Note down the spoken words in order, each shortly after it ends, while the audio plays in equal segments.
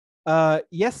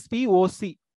SVOC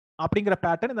அப்படிங்கிற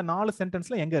pattern இந்த 4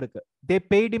 சென்டென்ஸ்ல எங்க இருக்கு? They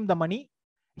paid him the money,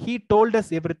 he told us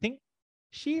everything,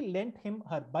 she lent him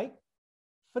her bike,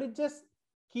 fridges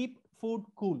keep food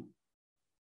cool.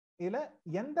 இதுல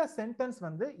எந்த sentence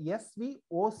வந்து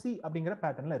SVOC அப்படிங்கிற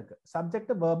பேட்டர்ன்ல இருக்கு?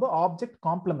 Subject verb object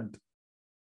complement.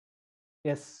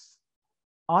 S,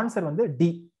 answer வந்து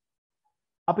டி.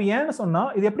 அப்ப ஏன்னு சொன்னா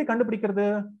இது எப்படி கண்டுபிடிக்கிறது?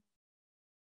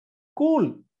 கூல்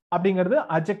அப்படிங்கிறது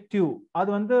அட்ஜெக்டிவ், அது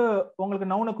வந்து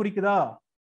உங்களுக்கு நவுனை குறிக்குதா?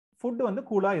 ஃபுட் வந்து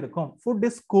கூலா இருக்கும், ஃபுட்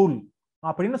இஸ் கூல்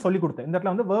அப்படின்னு சொல்லி கொடுத்தேன். இந்த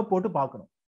இடத்துல வந்து வெர்ப் போட்டு பார்க்கணும்.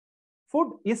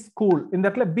 ஃபுட் இஸ் கூல், இந்த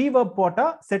இடத்துல பி வெர்ப் போட்டா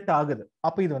செட் ஆகுது,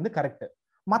 அப்ப இது வந்து கரெக்ட்.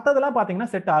 மற்றதெல்லாம்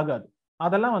பாத்தீங்கன்னா செட் ஆகாது.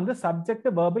 அதெல்லாம் வந்து subject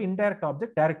verb indirect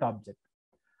object direct object.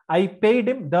 I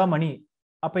paid him the மணி,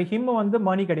 அப்ப ஹிம் வந்து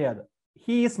மணி கிடையாது,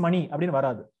 ஹி இஸ் மணி அப்படின்னு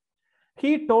வராது.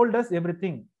 He told as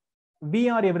everything, we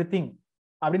are everything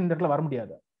அப்படின்னு இந்த இடத்துல வர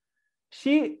முடியாது.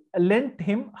 she lent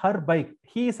him her bike,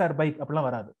 he is her bike அப்படிலாம்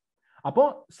வராது. அப்போ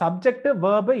subject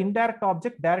verb indirect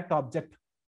object direct object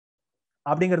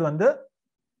அப்படிங்கிறது வந்து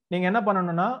நீங்க என்ன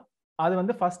பண்ணணும்னா அது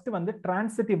வந்து ஃபர்ஸ்ட் வந்து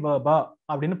டிரான்சிட்டிவ் வெர்பா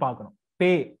அப்படின்னு பார்க்கணும்.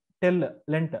 பே, டெல்,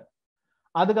 லென்ட்.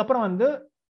 அதுக்கப்புறம் வந்து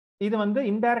இது வந்து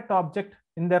இன்டைரக்ட் ஆப்ஜெக்ட்.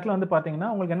 இந்த இடத்துல வந்து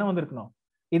பாத்தீங்கன்னா உங்களுக்கு என்ன வந்திருக்கணும்?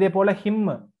 இதே போல ஹிம்,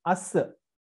 அஸ்,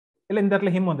 இல்ல இந்த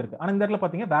இடத்துல ஹிம் வந்திருக்கு, ஆனா இந்த இடத்துல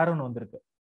பாத்தீங்கன்னா வேற ஒன்று வந்திருக்கு.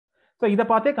 ஸோ இதை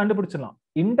பார்த்தே கண்டுபிடிச்சிடலாம்.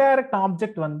 இன்டைரக்ட்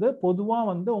ஆப்ஜெக்ட் வந்து பொதுவா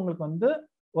வந்து உங்களுக்கு வந்து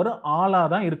ஒரு ஆளா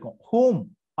தான் இருக்கும். ஹூம்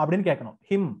அப்படின்னு கேட்கணும்.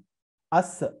 ஹிம்,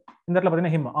 அஸ், இந்த இடத்துல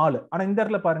பாத்தீங்கன்னா ஹிம் ஆளு, ஆனா இந்த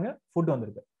இடத்துல பாருங்க ஃபுட்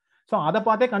வந்திருக்கு. ஸோ அதை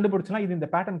பார்த்தே கண்டுபிடிச்சலாம் இது இந்த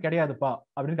பேட்டர்ன் கிடையாதுப்பா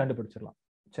அப்படின்னு கண்டுபிடிச்சிடலாம்.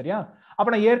 சரியா? அப்ப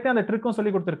நான் ஏற்கனவே அந்த ட்ரிக்கும்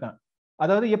சொல்லி கொடுத்துருக்கேன்.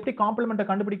 அதாவது எப்படி காம்ப்ளிமெண்ட்டை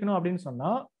கண்டுபிடிக்கணும் அப்படின்னு சொன்னா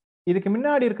இதுக்கு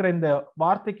முன்னாடி இருக்கிற இந்த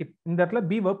வார்த்தைக்கு இந்த இடத்துல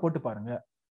பி வெர்ப் போட்டு பாருங்க.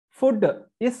 ஃபுட்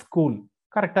இஸ் கூல்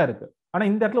கரெக்டா இருக்கு, ஆனா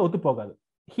இந்த இடத்துல ஒத்து போகாது.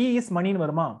 he is மணின்னு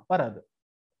வருமா? வராது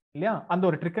இல்லையா? அந்த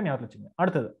ஒரு ட்ரிக்கை ஞாபகம் வச்சுங்க.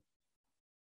 அடுத்தது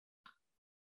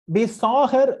we saw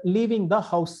her leaving the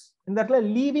house. இந்த இடத்துல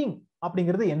leaving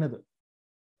அப்படிங்கிறது என்னது?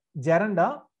 ஜெரண்டா,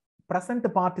 பிரசன்ட்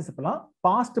பார்ட்டிசிபிளா,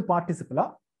 பாஸ்ட் பார்ட்டிசிபிளா,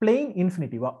 பிளெயின்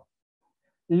இன்ஃபினிட்டிவா?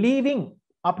 leaving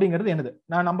அப்படிங்கிறது என்னது?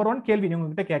 நான் நம்பர் 1 கேள்வி நீங்க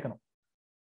உங்ககிட்ட கேட்கணும்.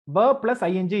 verb plus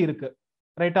ing இருக்கு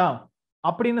ரைட்டா?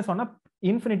 அப்படின்னு சொன்னா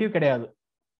இன்ஃபினிட்டிவ் கிடையாது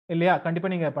இல்லையா? கண்டிப்பா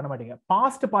நீங்க பண்ண மாட்டீங்க.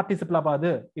 பாஸ்ட் பார்ட்டிசிபிளா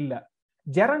பாது இல்ல,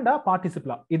 ஜெரண்டா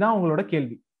பார்ட்டிசிபிளா? இதான் உங்களோட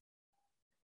கேள்வி.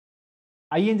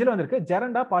 ஐஎன்ஜில வந்திருக்கு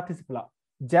ஜெரண்டா பார்ட்டிசிபிளா.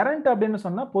 ஜெரண்ட் அப்படின்னு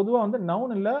சொன்னா பொதுவா வந்து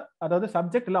நவுன் இல்ல, அதாவது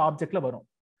சப்ஜெக்ட் இல்ல ஆப்ஜெக்ட்ல வரும்.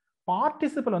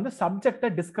 பார்ட்டிசிபிள் வந்து சப்ஜெக்டை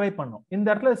டிஸ்கிரைப் பண்ணும். இந்த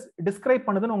இடத்துல டிஸ்கிரைப்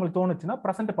பண்ணுதுன்னு உங்களுக்கு தோணுச்சுன்னா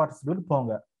பிரசன்ட் பார்ட்டிசிபிளுக்கு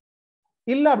போங்க,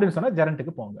 இல்ல அப்படின்னு சொன்னா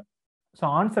ஜெரண்ட்டுக்கு போங்க. ஸோ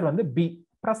ஆன்சர் வந்து பி,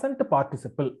 பிரசன்ட்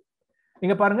பார்ட்டிசிபிள்.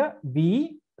 இங்க பாருங்க, we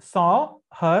saw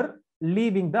her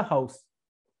leaving the house.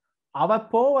 அவ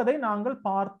போவதை நாங்கள்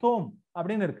பார்த்தோம்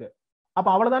அப்படின்னு இருக்கு. அப்ப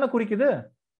அவ்வளவுதானே குறிக்குது.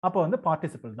 அப்ப வந்து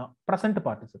பார்ட்டிசிபிள் தான், பிரசன்ட்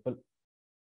பார்ட்டிசிபிள்.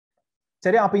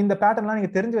 சரி, அப்ப இந்த பேட்டர்ன்லாம்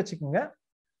நீங்க தெரிஞ்சு வச்சுக்கோங்க.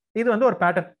 இது வந்து ஒரு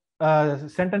pattern,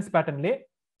 sentence பேட்டர்ன்லயே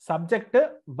subject,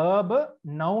 verb,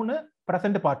 noun,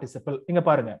 present participle. இங்க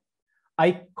பாருங்க, I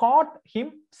got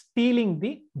him stealing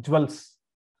the jewels.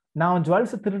 நான்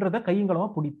ஜுவல்ஸ் திருடுறத கையங்களமா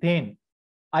பிடித்தேன்.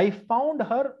 I found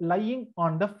her lying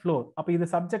on the floor. அப்ப இது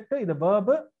சப்ஜெக்ட், இது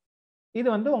வெர்ப், இது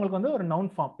வந்து உங்களுக்கு வந்து ஒரு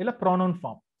நவுன் ஃபார்ம் இல்ல pronoun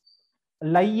form.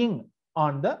 Lying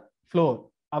on the floor,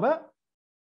 அவ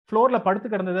ஃப்ளோர்ல படுத்து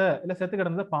கிடந்தது இல்ல செத்து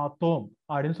கிடந்ததை பார்த்தோம்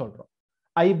அப்படின்னு சொல்றோம்.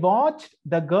 I watch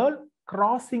the girl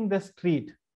crossing the street.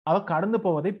 அவ கடந்து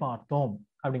போவதை பார்த்தோம்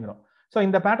அப்படிங்கிறோம். ஸோ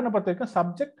இந்த பேட்டர்னை பொறுத்த வரைக்கும்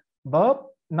சப்ஜெக்ட், வெர்ப்,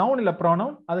 நவுன் இல்ல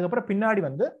ப்ரோனவுன், அதுக்கப்புறம் பின்னாடி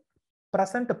வந்து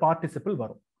பிரசன்ட் பார்ட்டிசிபிள்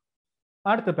வரும்.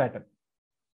 அடுத்த பேட்டர்ன்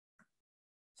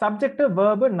சப்ஜெக்ட்,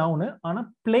 வெர்ப், நவுன், ஆனா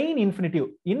பிளெயின் இன்ஃபினிட்டிவ்.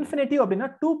 இன்ஃபினிட்டிவ் அப்படின்னா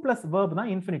 2 பிளஸ் வெர்ப்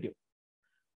தான் இன்ஃபினிட்டிவ்.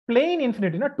 பிளெயின்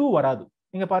இன்ஃபினிட்டிவ்னா 2 வராது.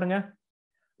 இங்க பாருங்க,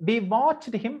 we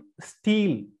watched him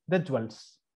steal the jewels.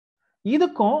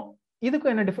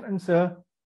 இதுக்கும் என்ன difference?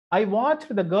 I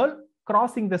watched the girl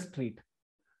crossing the street.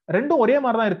 ரெண்டும் ஒரே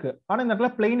மாதிரி தான் இருக்கு, ஆனா இந்த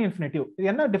இடத்துல பிளெயின் இன்ஃபினிட்டிவ். இது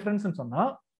என்ன டிஃபரன்ஸ் சொன்னா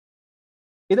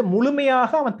இது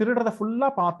முழுமையாக அவன் திருடுறத ஃபுல்லா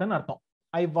பார்த்தேன்னு அர்த்தம்.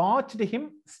 I watched him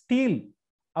steal,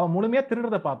 அவன் முழுமையா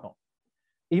திருடுறத பார்த்தோம்.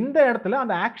 இந்த இடத்துல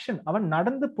அந்த ஆக்ஷன், அவன்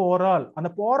நடந்து போறாள், அந்த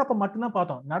போறப்ப மட்டும்தான்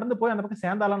பார்த்தோம், நடந்து போய் அந்த பக்கம்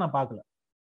சேர்ந்தாலாம் நான் பார்க்கல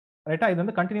ரைட்டா? இது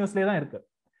வந்து கண்டினியூஸ்லயே தான் இருக்கு.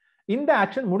 இந்த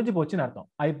ஆக்ஷன் முடிஞ்சு போச்சுன்னு அர்த்தம்.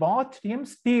 ஐ வாட்ச்ட் ஹிம்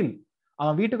ஸ்டீல்,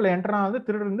 அவன் வீட்டுக்குள்ள என்டர் ஆனது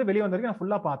திருடு இருந்து வெளியே வந்த வரைக்கும் நான்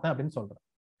ஃபுல்லா பார்த்தேன் அப்படின்னு சொல்றேன்.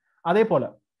 அதே போல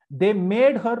they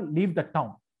made her leave the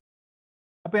down.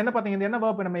 அப்ப என்ன பாத்தீங்க, இது என்ன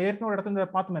verb? நம்ம ஏற்கனவே ஒரு இடத்துல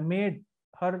பார்த்தோம், மேட்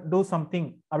ஹர் டூ சம்திங்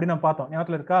அப்படின்னு நம்ம பார்த்தோம்,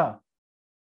 ஞாபகத்துல இருக்கா?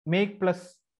 மேக் பிளஸ்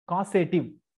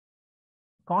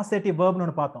காசேட்டிவ் வெர்ப்னு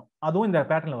ஒன்று பார்த்தோம், அதுவும் இந்த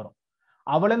பேட்டர்ன்ல வரும்.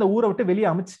 அவளை இந்த ஊரை விட்டு வெளியே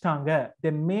அமிச்சிட்டாங்க, தே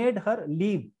மேட் ஹர்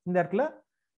லீவ். இந்த இடத்துல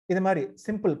இது மாதிரி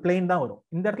சிம்பிள் பிளெயின் தான் வரும்.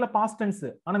 இந்த இடத்துல பாஸ்ட் டென்ஸ்,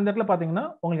 ஆனா இந்த இடத்துல பாத்தீங்கன்னா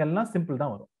உங்களுக்கு எல்லாம் சிம்பிள்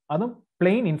தான் வரும், அதுவும்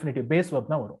பிளெயின் இன்ஃபினிட்டிவ் பேஸ்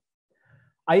வெர்ப் தான் வரும்.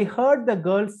 I heard the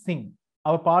girl Singh,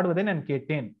 அவ பாடுவதை நான்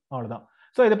கேட்டேன். அவ்வளவுதான்.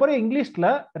 சோ இது போல இங்கிலீஷ்ல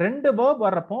ரெண்டு verb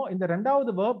வர்றப்போ இந்த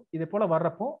ரெண்டாவது verb இது போல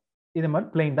வர்றப்போ இது மாதிரி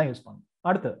plain தான் யூஸ் பண்ணணும்.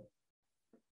 அடுத்து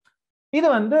இது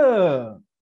வந்து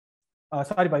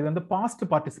சாரிப்பா, இது வந்து பாஸ்ட்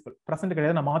பார்ட்டிசிபிள், பிரசன்ட்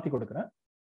கிடையாது, நான் மாத்தி கொடுக்குறேன்.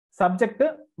 சப்ஜெக்ட்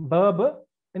verb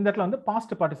இந்த இடத்துல வந்து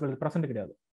பாஸ்ட் பார்ட்டிசிபிள், பிரசன்ட்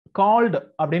கிடையாது. கால்டு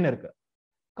அப்படின்னு இருக்கு.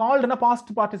 கால்டுனா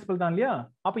பாஸ்ட் பார்ட்டிசிபிள் தான் இல்லையா?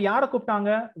 அப்ப யாரை கூப்பிட்டாங்க?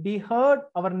 we heard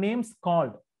our names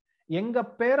called, எங்க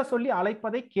பேரை சொல்லி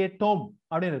அழைப்பதை கேட்டோம்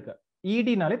அப்படின்னு இருக்கு.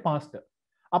 ஈடினாலே பாஸ்ட்.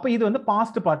 அப்ப இது வந்து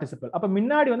பாஸ்ட் பார்ட்டிசிபிள். அப்ப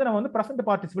முன்னாடி வந்து நம்ம வந்து பிரசன்ட்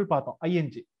பார்ட்டிசிபிள் பார்த்தோம், ing.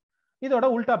 இதோட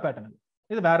உல்டா பேட்டர்ன்,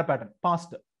 இது வேற pattern,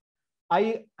 past. I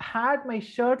had my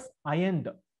shirts ironed,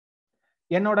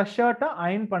 என்னோட ஷர்ட்டை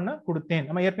அயன் பண்ண கொடுத்தேன்.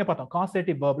 நம்ம ஏற்கனவே பார்த்தோம்,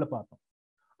 காசேட்டிவ் வெர்ப்ல பார்த்தோம்.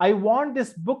 I want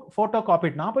this book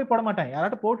photocopied, நான் போய் போட மாட்டேன்,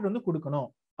 யாராட்டும் போட்டுட்டு வந்து கொடுக்கணும்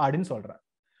அப்படின்னு சொல்றேன்.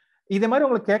 இதே மாதிரி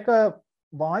உங்களுக்கு கேட்க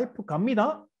வாய்ப்பு கம்மி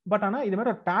தான், பட் ஆனா இது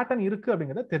மாதிரி ஒரு பேட்டர்ன் இருக்கு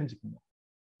அப்படிங்கிறத தெரிஞ்சுக்கணும்.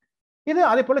 இது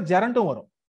அதே போல ஜெரண்டும் வரும்.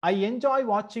 I enjoy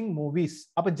watching movies.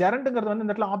 அப்ப ஜெரண்ட்ங்கிறது வந்து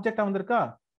இந்த இடத்துல ஆப்ஜெக்டா வந்திருக்கா?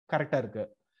 கரெக்டா இருக்கு.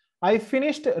 I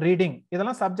finished reading,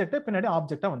 இதெல்லாம் சப்ஜெக்ட், பின்னாடி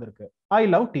ஆப்ஜெக்டா வந்திருக்கு. I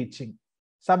love teaching,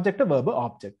 subject verb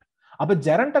object. அப்ப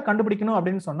ஜெரண்ட கண்டுபிடிக்கணும்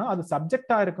அப்படின்னு சொன்னா அது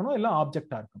சப்ஜெக்டா இருக்கணும் இல்ல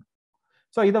ஆப்ஜெக்டா இருக்கணும்.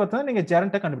 சோ இத வச்சு நீங்க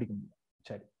ஜெரண்ட கண்டுபிடிக்க முடியும்.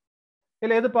 சரி,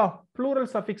 இல்ல எதுப்பா plural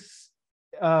suffix,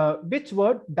 which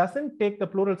word doesn't take the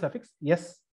plural suffix yes?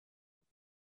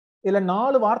 இல்ல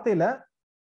நாலு வார்த்தையில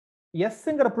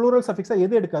எஸ்ங்கிற plural suffix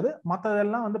எது எடுக்காது?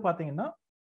 மத்ததெல்லாம் வந்து பாத்தீங்கன்னா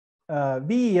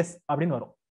ves அப்படின்னு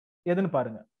வரும். எதுன்னு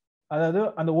பாருங்க, அதாவது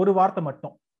அந்த ஒரு வார்த்தை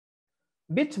மட்டும்.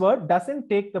 which word doesn't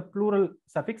take the plural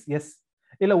suffix yes?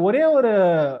 இல்ல ஒரே ஒரு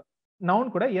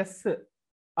நவுன் கூட எஸ்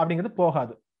அப்படிங்கிறது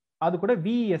போகாது, அது கூட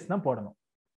ves தான் போடணும்.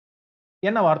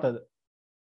 என்ன வார்த்தை அது?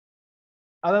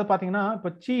 அதாவது பாத்தீங்கன்னா இப்ப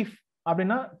சீஃப்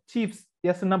அப்படின்னா சீஃப்ஸ்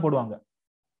எஸ் தான் போடுவாங்க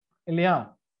இல்லையா?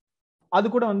 அது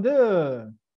கூட வந்து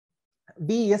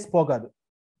ves போகாது.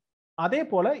 அதே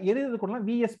போல எது இது கூட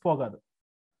ves போகாது,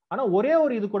 ஆனா ஒரே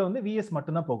ஒரு இது கூட வந்து ves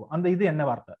மட்டும்தான் போகும். அந்த இது என்ன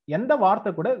வார்த்தை? எந்த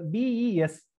வார்த்தை கூட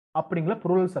ves அப்படிங்கிற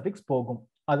plural suffix போகும்?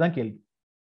 அதுதான் கேள்வி.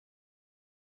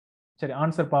 சரி,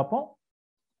 ஆன்சர் பார்ப்போம்.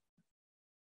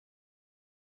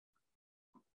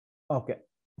 Okay,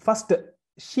 first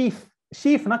chief.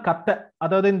 ஷீஃப்னா கத்தை,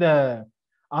 அதாவது இந்த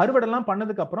அறுவடைலாம்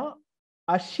பண்ணதுக்கு அப்புறம்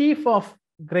a sheaf of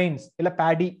grains இல்ல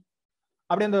பேடி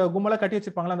அப்படி அந்த கும்மலா கட்டி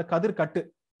வச்சிருப்பாங்களா, அந்த கதிர் கட்டு,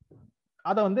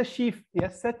 அத வந்து ஷீஃப்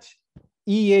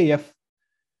SHEAF,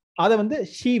 அத வந்து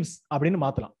ஷீவ்ஸ் அப்படின்னு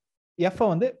மாத்தலாம். F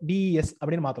வந்து BES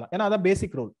அப்படின்னு மாத்தலாம், ஏன்னா அதான்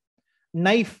பேசிக் rule.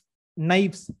 Knife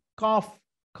knives, cough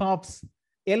coughs,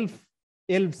 எல்ஃப்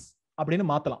elves அப்படின்னு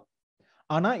மாத்தலாம்.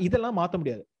 ஆனா இதெல்லாம் மாத்த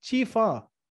முடியாது. சீஃபா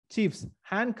சீஃப்ஸ்,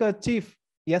 ஹேண்ட்கர்ச்சீஃப்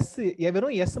எஸ்,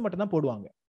 வெறும் எஸ் மட்டும் தான் போடுவாங்க.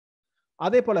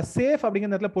 அதே போல சேஃப்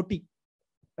அப்படிங்கிற இடத்துல பொட்டி,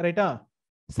 ரைட்டா?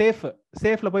 சேஃப்,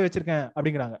 சேஃப்ல போய் வச்சிருக்கேன்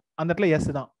அப்படிங்கிறாங்க, அந்த இடத்துல எஸ்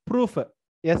தான். ப்ரூஃப்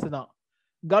எஸ் தான்.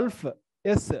 Gulf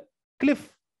S, Cliff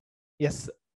S.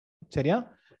 சரியா?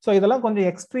 சோ இதெல்லாம் கொஞ்சம்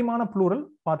எக்ஸ்ட்ரீமான ப்ளூரல்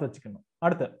பார்த்து வச்சுக்கணும்.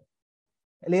 அடுத்து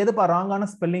இல்ல எதுப்பா ராங்கான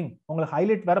ஸ்பெல்லிங், உங்களுக்கு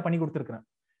ஹைலைட் வேற பண்ணி கொடுத்துருக்கேன்.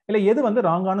 இல்ல எது வந்து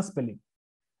ராங்கான spelling?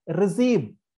 Receive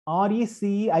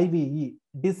RECEIVE,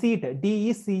 deceit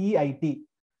DECEIT,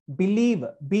 believe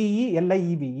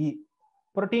BELIEVE,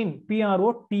 protein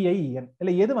PROTIEN.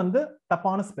 இல்ல எது வந்து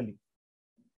தப்பான ஸ்பெல்லிங்?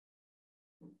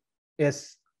 எஸ்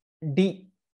டி,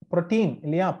 புரோட்டீன்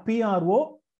இல்லையா? PROTEIN.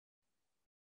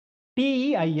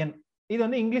 இது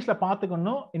வந்து இங்கிலீஷ்ல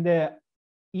பாத்துக்கணும். இந்த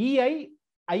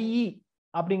EIIE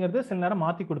அப்படிங்கிறது சில நேரம்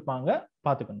மாத்தி கொடுப்பாங்க,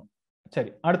 பாத்துக்கணும்.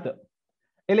 சரி, அடுத்து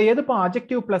இல்ல எதுப்பா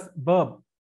adjective plus verb?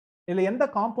 இதுல எந்த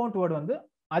காம்பவுண்ட் வேர்டு வந்து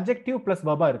adjective plus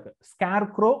verb இருக்கு?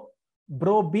 scarecrow,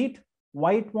 browbeat,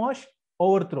 whitewash,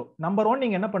 overthrow. Number 1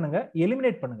 நீங்க என்ன பண்ணுங்க,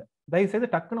 எலிமினேட் பண்ணுங்க. தயவு செய்து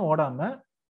டக்குன்னு ஓடாம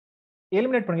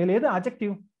எலிமினேட் பண்ணுங்க. இதுல எது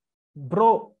adjective? bro,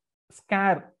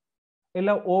 scare இல்ல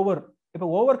over. இப்ப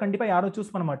over கண்டிப்பா யாரும்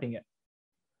சூஸ் பண்ண மாட்டீங்க,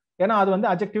 ஏன்னா அது வந்து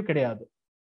adjective கிடையாது.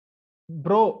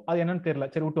 bro அது என்னன்னு தெரியல,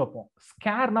 சரி விட்டு வைப்போம்.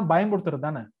 scareனா பயமுறுத்துறது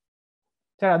தானே,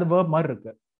 சரி அது verb மாதிரி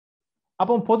இருக்கு.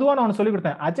 அப்போ பொதுவா நான் சொல்லி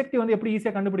கொடுத்தேன், அட்ஜெக்டிவ் வந்து எப்படி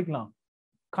ஈஸியா கண்டுபிடிக்கலாம்?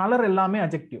 கலர் எல்லாமே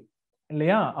அட்ஜெக்டிவ்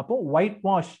இல்லையா? அப்போ ஒயிட்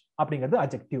வாஷ் அப்படிங்கிறது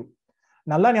அட்ஜெக்டிவ்.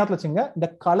 நல்லா ஞாபகம் வச்சுங்க, இந்த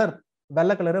கலர்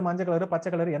வெள்ளை கலரு, மஞ்சள் கலரு, பச்சை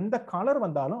கலர், எந்த கலர்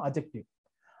வந்தாலும் அட்ஜெக்டிவ்.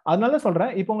 அதனால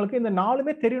சொல்றேன், இப்போ உங்களுக்கு இந்த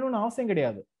நாலுமே தெரியணும்னு அவசியம்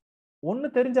கிடையாது, ஒன்னு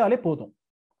தெரிஞ்சாலே போதும்.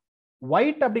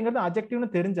 ஒயிட் அப்படிங்கிறது அட்ஜெக்டிவ்னு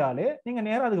தெரிஞ்சாலே நீங்க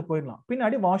நேரா அதுக்கு போயிடலாம்.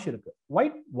 பின்னாடி வாஷ் இருக்கு,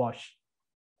 ஒயிட் வாஷ்.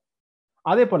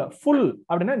 அதே போல ஃபுல்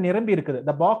அப்படின்னா நிரம்பி இருக்குது,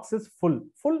 the box is full,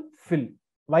 full fill,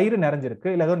 வயிறு நிறைஞ்சிருக்கு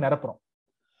இல்ல ஏதோ நிரப்புறோம்.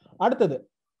 அடுத்தது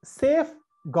சேஃப்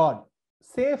காட்,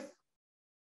 சேஃப்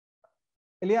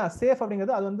இல்லையா? சேஃப்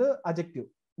அப்படிங்கிறது அது வந்து அட்ஜெக்டிவ்,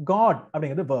 காட்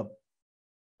அப்படிங்கிறது verb,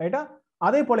 ரைட்டா?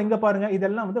 அதே போல இங்க பாருங்க,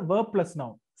 இதெல்லாம் வந்து verb plus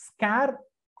noun. Scare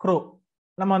grow,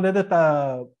 நம்ம அந்த இது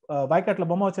வயக்காட்டுல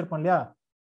பொம்மை வச்சிருப்போம் இல்லையா,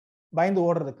 பயந்து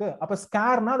ஓடுறதுக்கு. அப்ப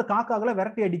ஸ்கேர்னா அது காக்காக்களை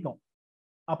விரட்டி அடிக்கும்,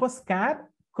 அப்ப scare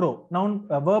crow, noun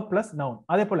verb plus noun.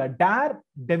 அதே போல dare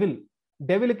devil,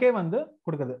 devilக்கே வந்து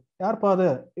கொடுக்குது. யார் பாது?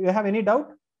 You have any doubt?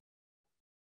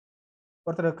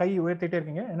 ஒருத்தர் கை உயர்த்திட்டே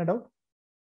இருக்கீங்க, என்ன டவுட்?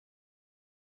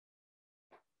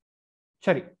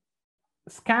 சரி,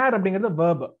 scare அப்படிங்கிறது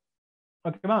verb.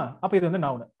 ஓகேவா? அப்ப இது வந்து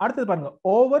noun. அடுத்தது பாருங்க,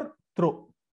 overthrow.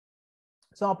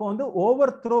 சோ அப்போ வந்து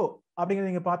overthrow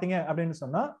அப்படிங்கிறது நீங்க பாத்தீங்க அப்படின்னு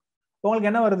சொன்னா உங்களுக்கு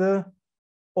என்ன வருது?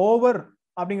 over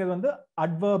அப்படிங்கிறது வந்து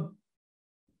adverb,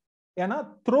 ஏன்னா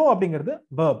throw அப்படிங்கிறது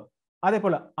verb. அதே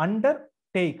போல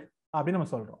undertake அப்படின்னு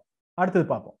நம்ம சொல்றோம். அடுத்தது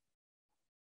பார்ப்போம்.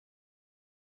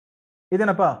 இது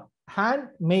என்னப்பா?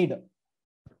 handmade,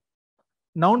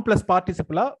 noun plus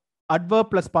participle, adverb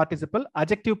plus participle,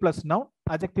 adjective plus noun,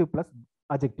 adjective plus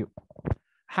adjective.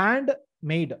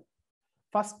 handmade,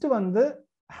 first வந்து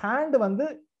hand வந்து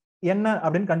என்ன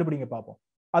அப்படின்னு கண்டுபிடிங்க பார்ப்போம்.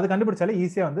 அது கண்டுபிடிச்சாலே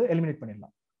ஈஸியா வந்து எலிமினேட்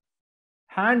பண்ணிடலாம்.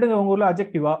 ஹேண்டுங்க உங்க ஊர்ல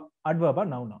அட்ஜெக்டிவா, அட்வர்பா,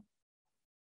 நவுனா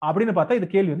அப்படின்னு பார்த்தா இது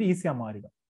கேள்வி வந்து ஈஸியா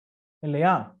மாறிடும்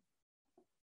இல்லையா?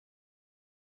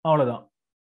 அவ்வளவுதான்.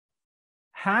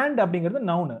 ஹேண்ட் அப்படிங்கிறது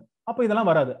நவுனு, அப்ப இதெல்லாம்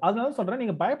வராது. அதனால சொல்றேன்,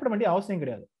 நீங்க பயப்பட வேண்டிய அவசியம்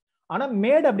கிடையாது. ஆனா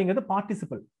மேட் அப்படிங்கிறது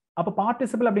பார்ட்டிசிபிள். அப்ப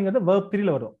பார்ட்டிசிபிள் அப்படிங்கிறது verb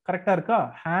 3ல வரும். கரெக்டா இருக்கா?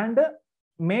 ஹேண்ட்,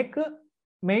 மேக்,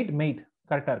 மேட், மேட்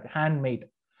கரெக்டா இருக்கு. Hand made.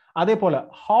 அதே போல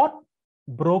ஹாட்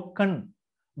broken,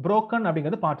 broken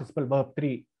அப்படிங்கிறது பார்ட்டிசிபிள் verb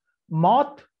 3.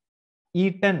 moth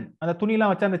eaten, அந்த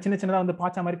துணிலாம் வச்சு அந்த சின்ன சின்னதா வந்து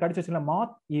பாச்சா மாதிரி கடிச்சு வச்சுல,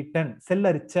 moth eaten,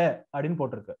 செல்லரிச்ச அப்படின்னு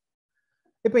போட்டிருக்கு.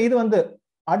 இப்ப இது வந்து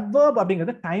adverb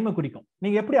அப்படிங்கிறது டைமை குறிக்கும்.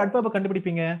 நீங்க எப்படி adverb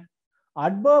கண்டுபிடிப்பீங்க?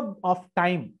 adverb of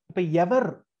time. இப்ப ever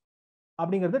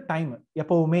அப்படிங்கிறது டைம்,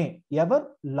 எப்பவுமே, எவர்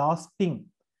லாஸ்டிங்.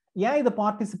 ஏன் இது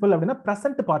பார்ட்டிசிபிள் அப்படின்னா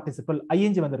present participle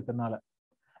ing வந்திருக்கிறதுனால.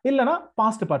 இல்லனா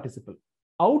past participle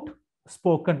out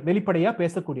spoken, வெளிப்படையா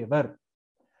பேசக்கூடியவர்.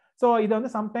 சோ இது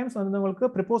வந்து சம்டைம்ஸ் வந்து உங்களுக்கு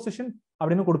preposition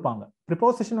அப்படின்னு கொடுப்பாங்க.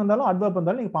 preposition வந்தாலும் adverb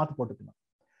வந்தாலும் நீங்க பார்த்து போட்டுக்கணும்.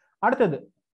 அடுத்தது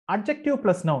adjective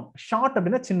plus noun. short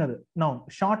அப்படின்னா சின்னது, noun,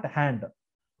 short hand,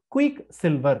 quick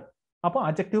silver, அப்போ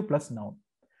adjective plus noun.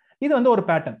 இது வந்து ஒரு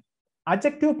pattern.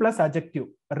 adjective plus adjective,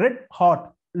 red hot,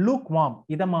 lukewarm,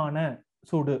 இதமான,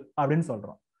 சூடு அப்படின்னு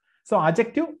சொல்றோம். So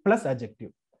adjective plus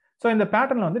adjective. So இந்த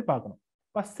பேட்டர்ன்ல வந்து பார்க்கணும்.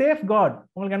 இப்ப சேஃப் காட்,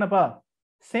 உங்களுக்கு என்னப்பா?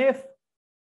 சேஃப்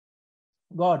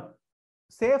காட்,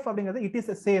 சேஃப் அப்படிங்கிறது இட்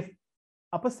இஸ் சேஃப்,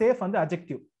 அப்ப சேஃப் வந்து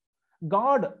adjective.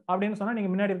 காட் அப்படின்னு சொன்னா நீங்க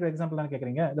முன்னாடி இருக்கிற எக்ஸாம்பிள் தானே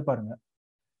கேக்குறீங்க, இது பாருங்க.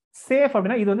 சேஃப்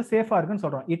அப்படின்னா இது வந்து சேஃபா இருக்குன்னு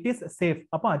சொல்றோம், இட் இஸ் சேஃப்,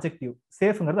 அப்ப adjective.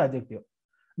 சேஃப்ங்கிறது adjective.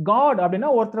 காட் அப்படின்னா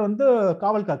ஒருத்தர் வந்து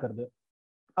காவல் காக்கிறது,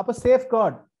 அப்ப சேஃப்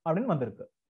காட் அப்படின்னு வந்திருக்கு.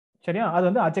 சரியா? அது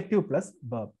வந்து adjective plus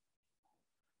verb.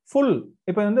 full,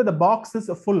 இப்போ வந்து the box is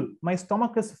full, my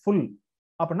stomach is full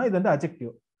அப்படின்னா இது வந்து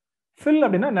adjective. fill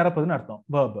அப்படின்னா நிரப்புதுன்னு அர்த்தம்,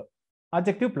 verb.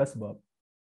 adjective plus verb.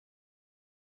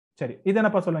 சரி, இது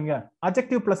என்னப்பா சொல்லுங்க?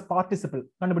 adjective plus participle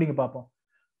கண்டுபிடிங்க பார்ப்போம்.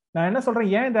 நான் என்ன சொல்றேன்,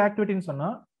 ஏன் இந்த ஆக்டிவிட்டின்னு சொன்னா,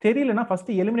 தெரியலன்னா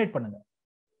ஃபர்ஸ்ட் எலிமினேட் பண்ணுங்க.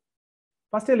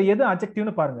 ஃபர்ஸ்ட் இதுல எது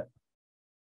adjectiveனு பாருங்க.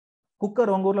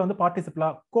 குக்கர் உங்க ஊர்ல வந்து பார்ட்டிசிபிளா,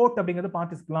 கோட் அப்படிங்கிறது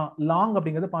பார்ட்டிசிபிளா, லாங்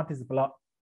அப்படிங்கிறது பார்ட்டிசிபிளா,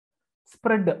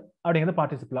 ஸ்ப்ரெட் அப்படிங்கிறது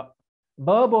பார்ட்டிசிபிளா.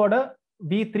 verb-ஓட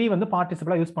V3 வந்து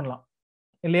பார்ட்டிசிபிளா யூஸ் பண்ணலாம்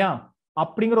இல்லையா?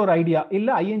 அப்படிங்கிற ஒரு ஐடியா, இல்ல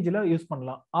ஐஎன்ஜில யூஸ்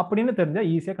பண்ணலாம் அப்படின்னு தெரிஞ்சா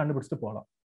ஈஸியா கண்டுபிடிச்சிட்டு போகலாம்.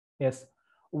 எஸ்,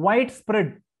 வைட்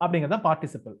ஸ்ப்ரெட் அப்படிங்கிறது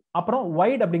பார்ட்டிசிபிள். அப்புறம்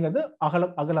வைட் அப்படிங்கிறது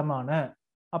அகலமான,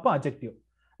 அப்ப adjective.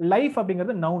 லைஃப்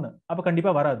அப்படிங்கிறது நவுன், அப்ப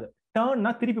கண்டிப்பா வராது.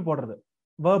 டர்ன்னா திருப்பி போடுறது,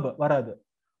 verb வராது.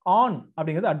 ஆன்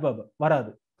அப்படிங்கிறது adverb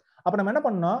வராது. அப்ப நம்ம என்ன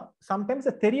பண்ணோம், சம்டைம்ஸ்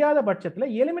தெரியாத பட்சத்துல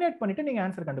எலிமினேட் பண்ணிட்டு நீங்க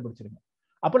ஆன்சர் கண்டுபிடிச்சிருங்க.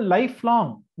 அப்ப life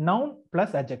long, noun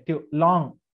plus adjective, long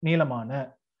நீளமான.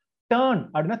 டர்ன்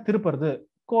அப்படின்னா திருப்புறது,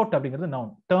 கோட் அப்படிங்கிறது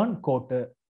நவுன், டர்ன் கோட்.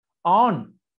 ஆன்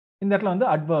இந்த இடத்துல வந்து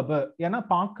adverb, ஏன்னா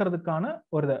பார்க்கிறதுக்கான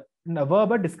ஒரு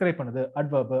verb டிஸ்கிரைப் பண்ணுது,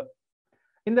 adverb.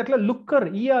 இந்த இடத்துல லுக்கர்,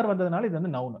 er வந்ததுனால இது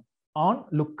வந்து noun, on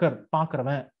looker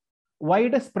பார்க்கிறவன்.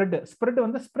 White spread, spread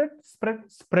வந்து ஸ்ப்ரெட் ஸ்ப்ரெட்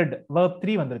ஸ்ப்ரெட், verb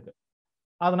 3 வந்திருக்கு,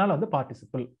 அதனால வந்து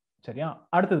பார்ட்டிசிபிள். சரியா?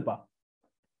 அடுத்ததுப்பா,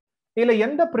 இதுல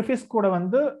எந்த ப்ரிஃபிக்ஸ் கூட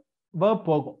வந்து verb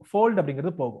போகும்? fold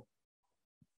அப்படிங்கிறது போகும்.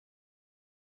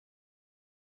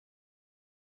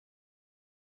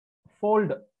 fold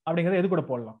அப்படிங்கிறது எது கூட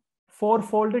போடலாம்?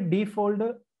 fourfold, defold,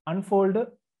 unfold,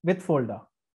 withfold.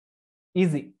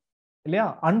 Easy இல்லையா?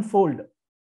 unfold.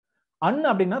 un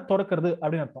அப்படின்னா திறக்கிறது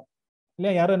அப்படின்னு அர்த்தம்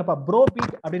இல்லையா? யாரும் என்னப்பா ப்ரோ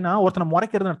பீட் அப்படின்னா ஒருத்தனை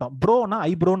முறைக்கிறதுன்னு அர்த்தம். ப்ரோனா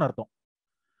ஐப்ரோன்னு அர்த்தம்.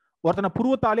 ஒருத்தனை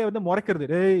புருவத்தாலே வந்து முறைக்கிறது,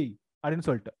 டேய் அப்படின்னு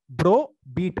சொல்லிட்டு, ப்ரோ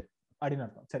பீட் அப்படின்னு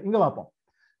அர்த்தம். சரி, இங்க பார்ப்போம்.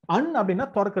 அன் அப்படின்னா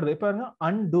திறக்கிறது. இப்ப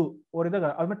அன்டு ஒரு இதை,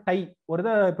 அது மாதிரி டை ஒரு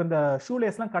இதை, இப்ப இந்த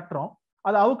ஷூலேஸ் எல்லாம் கட்டுறோம்,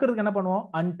 அதை அவுக்கிறதுக்கு என்ன பண்ணுவோம்?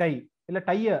 அன்டை. இல்ல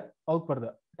டைய அவுக்கிறது,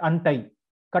 அன்டை,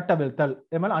 கட்ட வெல்தல்.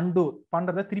 இது மாதிரி அன்டு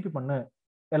பண்றதை திருப்பி பண்ணு,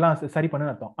 எல்லாம் சரி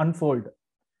பண்ணுன்னு அர்த்தம், அன்ஃபோல்டு.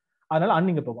 அதனால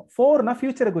அன் இங்க போகும். ஃபோர்னா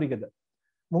ஃபியூச்சரை குறிக்கிறது,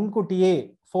 முன்கூட்டியே,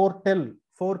 four del,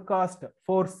 forecast,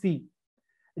 four C.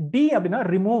 D அப்படின்னா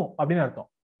ரிமூவ் அப்படின்னு அர்த்தம்.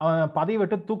 அவன் பதவி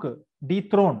விட்டு தூக்கு,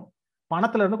 டீத்ரோன்,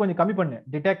 பணத்துல இருந்து கொஞ்சம் கம்மி பண்ணு,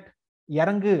 டிடெக்ட்,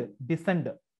 இறங்கு, டிசெண்ட்,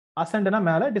 அசெண்ட்னா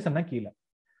மேல, டிசெண்ட்னா கீழே.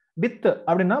 வித்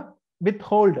அப்படின்னா வித்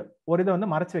ஹோல்டு, ஒரு இதை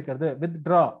வந்து மறைச்சு வைக்கிறது, வித்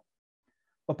ட்ரா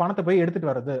பணத்தை போய் எடுத்துட்டு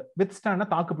வர்றது, வித் ஸ்டாண்ட்னா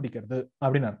தாக்கு பிடிக்கிறது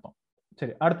அப்படின்னு அர்த்தம்.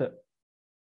 சரி, அடுத்து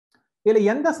இதுல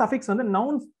எந்த சஃபிக்ஸ் வந்து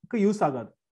நவுனுக்கு யூஸ் ஆகாது,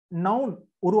 நவுன்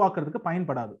உருவாக்குறதுக்கு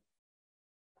பயன்படாது?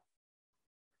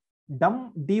 டம்,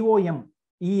 டிஓஎம்,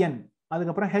 இஎன்,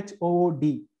 அதுக்கப்புறம்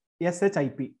ஹெச்ஓஓடி,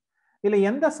 எஸ்ஹெச்ஐபி. இதுல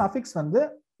எந்த சஃபிக்ஸ் வந்து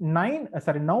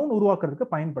நவுன் உருவாக்குறதுக்கு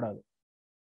பயன்படாது?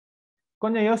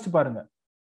 கொஞ்சம் யோசிச்சு பாருங்க.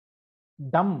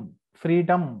 டம்,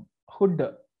 ஃப்ரீடம், ஹுட்,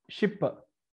 ஷிப்,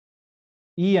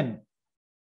 இஎன்.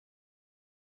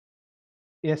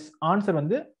 எஸ், ஆன்சர்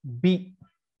வந்து பி.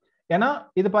 ஏன்னா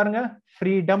இது பாருங்க,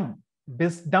 ஃப்ரீடம்,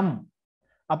 விஸ்டம்.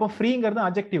 அப்போ ஃப்ரீங்கிறது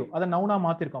அட்ஜெக்டிவ், அதை நவுனா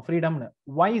மாத்திருக்கோம் ஃப்ரீடம்னு.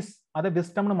 வைஸ் அதை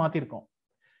விஸ்டம்னு மாத்திருக்கோம்.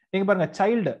 நீங்க பாருங்க,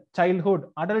 child, childhood,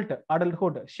 adult,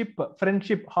 adulthood, ship,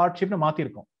 friendship, ஹார்ட்ஷிப்னு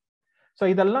மாத்திருக்கோம். So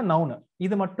இதெல்லாம் நவுனு.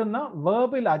 இது மட்டும்தான்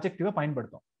வேர்ப் இல்ல அட்ஜெக்டிவா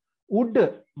பயன்படுத்தும். உட்,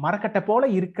 மரக்கட்டை போல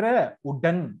இருக்கிற,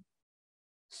 உடன்.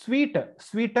 ஸ்வீட்,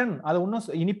 ஸ்வீட்டன், அது இன்னும்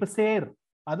இனிப்பு சேர்,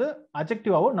 அது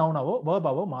அட்ஜெக்டிவாவோ நவுனாவோ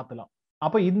வேர்பாவோ மாத்தலாம்.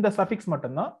 அப்போ இந்த சஃபிக்ஸ்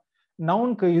மட்டும்தான்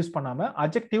நவுனுக்கு யூஸ் பண்ணாம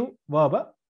அட்ஜெக்டிவ் வேர்பை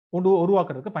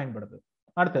உருவாக்குறதுக்கு பயன்படுது.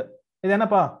 அடுத்து இது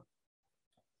என்னப்பா,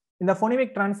 இந்த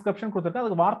ஃபோனிமிக் டிரான்ஸ்கிரிப்ஷன் கொடுத்துட்டு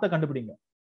அதுக்கு வார்த்தை கண்டுபிடிங்க.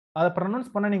 அதை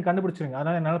ப்ரொனவுன்ஸ் பண்ண நீங்க கண்டுபிடிச்சிருங்க.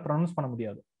 அதனால என்னால ப்ரொனவுன்ஸ் பண்ண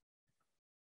முடியாது,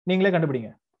 நீங்களே கண்டுபிடிங்க.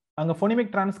 அங்க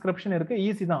ஃபோனிமிக் டிரான்ஸ்கிரிப்ஷன் இருக்கு,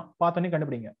 ஈஸி தான், பார்த்தோன்னே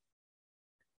கண்டுபிடிங்க.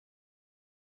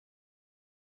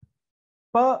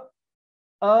 ப,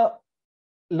 அ,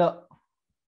 ல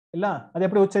இல்ல, அது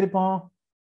எப்படி உச்சரிப்போம்?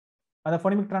 அந்த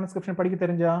ஃபோனிமிக் டிரான்ஸ்கிரிப்ஷன் படிக்க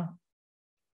தெரிஞ்சா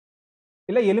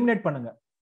இல்ல எலிமினேட் பண்ணுங்க,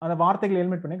 அந்த வார்த்தைகளை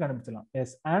எலிமினேட் பண்ணி கண்டுபிடிச்சலாம்.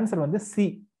 எஸ், ஆன்சர் வந்து சி,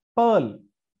 பேர்ல்.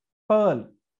 பேர்ல்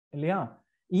இல்லையா?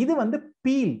 இது வந்து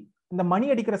பீல், இந்த மணி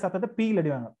அடிக்கிற சத்தத்தை பீல்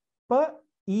அடிவாங்க. ப,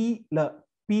 இ, ல,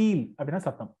 பீல் அப்படின்னா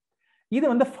சத்தம். இது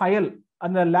வந்து ஃபயல்.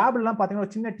 அந்த லேப்ல எல்லாம் பாத்தீங்கன்னா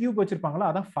ஒரு சின்ன டியூப் வச்சிருப்பாங்களா,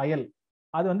 அதான் ஃபயல்.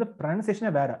 அது வந்து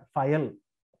ப்ரொனன்சியேஷனே வேற, ஃபயல்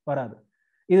வராது.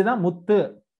 இதுதான் முத்து,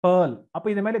 பேர்ல். அப்ப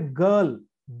இது மேல கேர்ள்,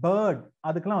 பேர்ட்,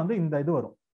 அதுக்கெல்லாம் வந்து இந்த இது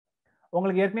வரும்.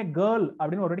 உங்களுக்கு ஏற்கனவே கேர்ள்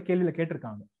அப்படின்னு ஒரு கேள்வியில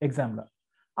கேட்டிருக்காங்க எக்ஸாம்ல.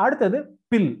 அடுத்தது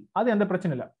பில், அது எந்த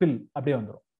பிரச்சனை இல்லை, பில் அப்படியே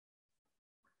வந்துடும்.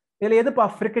 இதுல எதுப்பா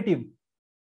ஃப்ரிகேட்டிவ்?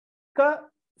 க,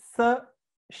 ச,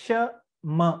 ஷ,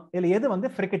 ம. இதுல எது வந்து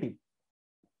ஃப்ரிகேட்டிவ்?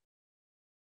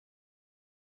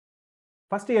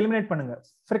 ஃபர்ஸ்ட் எலிமினேட் பண்ணுங்க.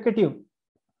 ஃப்ரிகேட்டிவ்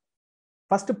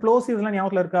ஃபர்ஸ்ட் ப்ளோசிவ் எல்லாம்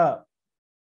ஞாபகத்துல இருக்கா?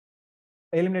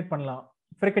 எலிமினேட் பண்ணலாம்.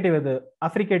 ஃப்ரிகேட்டிவ் எது,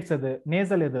 அஃப்ரிகேட்ஸ் எது,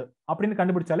 நேசல் எது அப்படின்னு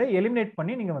கண்டுபிடிச்சாலே எலிமினேட்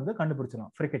பண்ணி நீங்க வந்து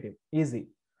கண்டுபிடிச்சலாம். ஃப்ரிகேட்டிவ் ஈஸி.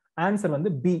 ஆன்சர் வந்து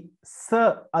பி, ச,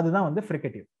 அதுதான் வந்து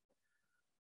ஃப்ரிகேட்டிவ்.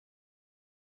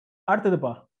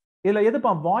 அடுத்ததுப்பா, இதுல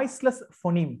எதுப்பா வாய்ஸ்லெஸ்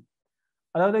ஃபோனீம்?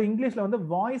 அதாவது இங்கிலீஷ்ல வந்து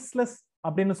வாய்ஸ்லெஸ்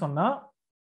அப்படின்னு சொன்னா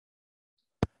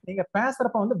நீங்க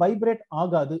பேசுறப்ப வந்து வைப்ரேட்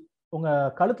ஆகாது. உங்க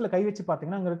கழுத்துல கை வச்சு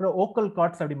பாத்தீங்கன்னா அங்க இருக்கிற ஓக்கல்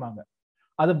கார்ட்ஸ் அப்படிம்பாங்க.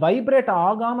 அது வைப்ரேட்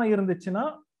ஆகாம இருந்துச்சுன்னா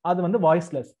அது வந்து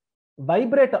வாய்ஸ்லெஸ்.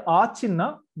 வைப்ரேட் ஆச்சுன்னா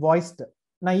வாய்ஸ்டு.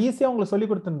 நான் ஈஸியா உங்களுக்கு சொல்லி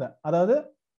கொடுத்திருந்தேன். அதாவது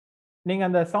நீங்க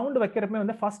அந்த சவுண்ட் வைக்கிறப்ப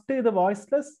வந்து ஃபர்ஸ்ட் இது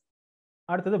வாய்ஸ்லெஸ்,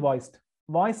 அடுத்தது வாய்ஸ்ட்,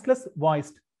 வாய்ஸ்லெஸ்,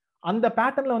 வாய்ஸ்ட். அந்த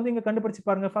பேட்டர்ன்ல வந்து இங்க கண்டுபிடிச்சு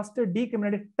பாருங்க. ஃபர்ஸ்ட் டிக்கு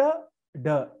முன்னாடி ட, ட,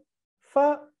 ஃப,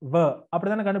 வ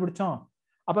அப்படிதானே கண்டுபிடிச்சோம்.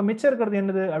 அப்ப மிச்சம் இருக்கிறது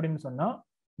என்னது அப்படின்னு சொன்னா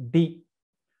டி,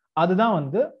 அதுதான்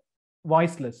வந்து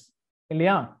வாய்ஸ்லெஸ்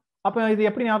இல்லையா? அப்ப இது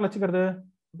எப்படி ஞாபகம் வச்சுக்கிறது?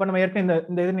 இப்ப நம்ம ஏற்கனவே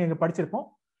இந்த இது நீங்க படிச்சிருப்போம்.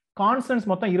 கான்சனன்ஸ்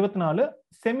மொத்தம் 24,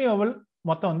 செமி வவல்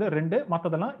மொத்தம் வந்து 2,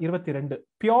 மொத்ததெல்லாம் 22.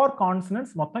 பியூர்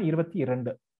கான்சனன்ஸ் மொத்தம்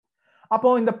 22. அப்போ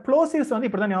இந்த ப்ளோசிவ்ஸ் வந்து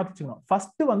இப்படிதான் ஞாபகம் வச்சுக்கணும்.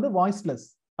 ஃபர்ஸ்ட் வந்து வாய்ஸ்லெஸ்,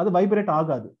 அது வைப்ரேட்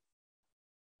ஆகாது.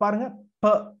 பாருங்க, ப,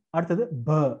 அடுத்தது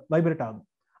ப, வைப்ரேட் ஆகும்.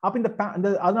 அப்ப இந்த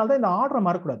அதனாலதான் இந்த ஆர்டரை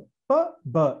மறக்கக்கூடாது. ப,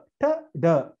 ப, ட, ட,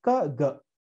 க, க.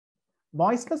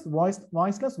 Voiceless, voiced,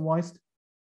 voiceless, voiced,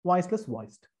 voiceless,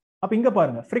 voiced. அப்ப இங்க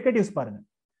பாருங்க, ஃப்ரிகேட்டிவ்ஸ் பாருங்க.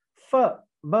 ஃப,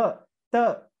 வ, த,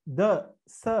 த,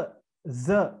 ச,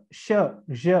 ஜ, ஷ,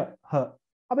 ஜ, ஹ.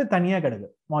 அப்ப தனியா கிடக்கு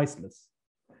வாய்ஸ்லெஸ்.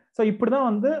 சோ இப்படிதான்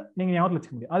வந்து நீங்க ஞாபகம்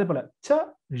வச்சுக்க முடியும். அதே போல ச,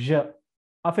 ஜ,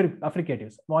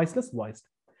 அஃப்ரிகேட்டிவ்ஸ், வாய்ஸ்லெஸ், வாய்ஸ்ட்.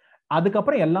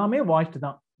 அதுக்கப்புறம் எல்லாமே வாய்ஸ்ட்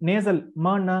தான். நேசல்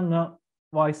ம, ந, ங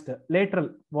வாய்ஸ்ட், லேட்டரல்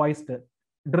வாய்ஸ்ட்,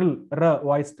 ட்ரில் ர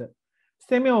வாய்ஸ்ட்,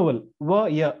 செமிஓவல் வ,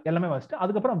 ய எல்லாமே வாய்ஸ்ட்.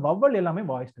 அதுக்கப்புறம் வவல் எல்லாமே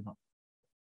வாய்ஸ்ட் தான்.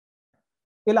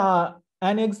 இல்ல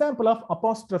an example of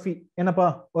apostrophe என்னப்பா?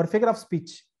 ஒரு figure of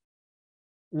speech.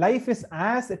 Life is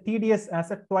as tedious as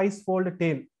a twice-fold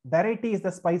tale. Variety is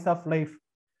the spice of life.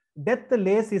 Death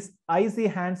lays his icy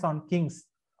hands on kings.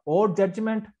 O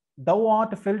judgment, thou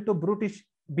art fell to brutish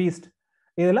beast.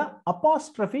 இதுல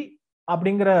apostrophe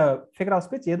அப்படிங்கிற figure of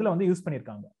speech எதுல வந்து use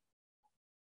பண்ணிருக்காங்க?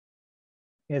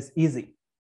 S, easy.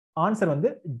 Answer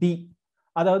வந்து D.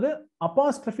 அதாவது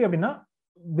apostrophe அப்படின்னா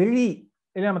விழி,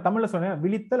 இல்ல நம்ம தமிழ்ல சொன்ன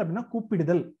விழித்தல் அப்படின்னா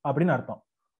கூப்பிடுதல் அப்படின்னு அர்த்தம்.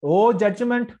 ஓ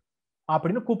ஜட்ஜ்மெண்ட்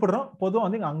அப்படின்னு கூப்பிடுறோம். பொதுவாக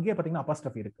வந்து அங்கேயே பார்த்தீங்கன்னா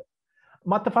அப்போஸ்ட்ரோஃபி இருக்கு.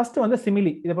 மற்ற ஃபர்ஸ்ட் வந்து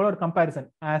சிமிலி, இது போல ஒரு கம்பேரிசன்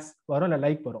ஆஸ் வரும், இல்லை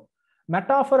லைக் வரும்.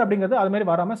 மெட்டாஃபர் அப்படிங்கிறது அது மாதிரி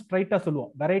வராம ஸ்ட்ரைட்டா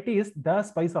சொல்லுவோம். Variety is the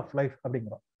spice of life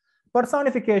அப்படிங்கிறோம்.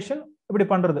 பர்சானிஃபிகேஷன் இப்படி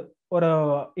பண்றது, ஒரு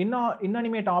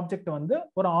இன்னனிமேட் ஆப்ஜெக்ட் வந்து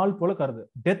ஒரு ஆள் போல கருது.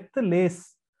 டெத் லேஸ்,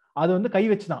 அது வந்து கை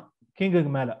வச்சுதான்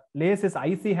கிங்குக்கு மேல. Lace is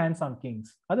IC hands on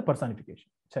Kings, அது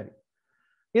பர்சானிஃபிகேஷன். சரி,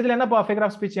 இதுல என்னப்பா ஃபிகர்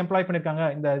ஆஃப் ஸ்பீச் எம்ப்ளாய் பண்ணிருக்காங்க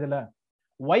இந்த இதுல?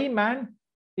 வை man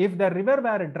if the river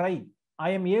where try I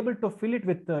am able to fill it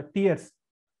with tears.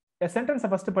 சென்டென்ஸை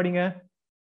ஃபர்ஸ்ட் படிங்க.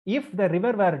 If the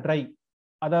river where try,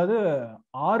 அதாவது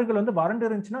ஆறுகள் வந்து வறண்டு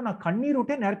இருந்துச்சுன்னா நான் கண்ணீர்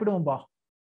விட்டே நிரப்பிடுவோம்பா.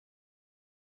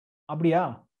 அப்படியா?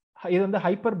 இது வந்து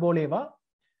ஹைப்பர் போலேவா,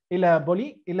 இல்ல பொலி,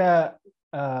 இல்ல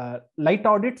லைட்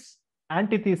ஆடிட்ஸ்,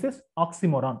 ஆன்டிதீசிஸ்,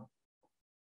 ஆக்சிமோரான்?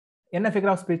 என்ன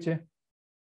ஃபிகர் ஆஃப் ஸ்பீச்?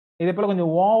 இதே போல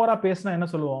கொஞ்சம் ஓவரா பேசினா என்ன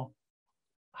சொல்லுவோம்?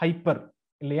 ஹைப்பர்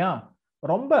இல்லையா?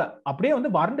 ரொம்ப அப்படியே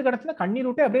வந்து வறண்டு கிடச்சுன்னா கண்ணீர்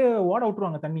விட்டே அப்படியே ஓட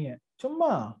விட்டுருவாங்க தண்ணியை, சும்மா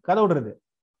கதை விடுறது.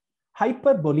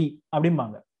 ஹைப்பர் பொலி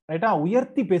அப்படிம்பாங்க. ரைட்டா?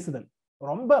 உயர்த்தி பேசுதல்,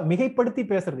 ரொம்ப மிகைப்படுத்தி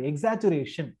பேசுறது,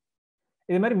 எக்ஸாச்சுரேஷன்.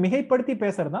 இது மாதிரி மிகைப்படுத்தி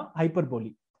பேசுறது தான் ஹைப்பர்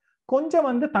போலி. கொஞ்சம்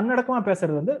வந்து தன்னடக்கமா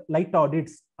பேசுறது வந்து light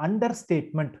audits, under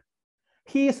statement.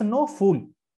 He is no pool.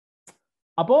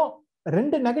 அப்போ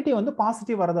ரெண்டு நெகட்டிவ் வந்து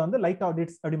பாசிட்டிவ் வரத வந்து லைட்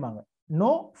ஆடிட்ஸ் அப்படிம்பாங்க.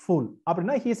 நோ ஃபூல்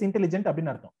அப்படின்னா ஹி இஸ் இன்டெலிஜென்ட்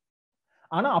அப்படின்னு அர்த்தம்.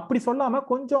 ஆனா அப்படி சொல்லாம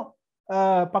கொஞ்சம்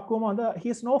பக்குவமா வந்து ஹி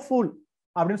இஸ் நோ ஃபூல்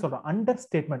அப்படின்னு சொல்றோம். அண்டர்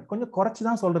ஸ்டேட்மெண்ட், கொஞ்சம்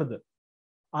குறைச்சுதான் சொல்றது,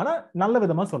 ஆனா நல்ல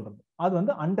விதமா சொல்றது, அது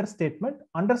வந்து under statement.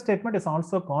 Under statement is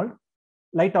also called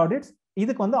light audits.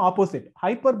 இதுக்கு வந்து ஆப்போசிட்,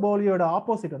 ஹைப்பர் போலியோட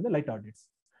ஆப்போசிட் வந்து லைட் ஆடிட்ஸ்.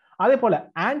 அதே போல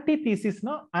ஆன்டி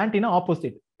தீசிஸ்னா, ஆன்டினா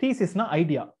ஆப்போசிட், தீசிஸ்னா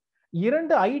ஐடியா.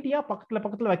 இரண்டு ஐடியா பக்கத்துல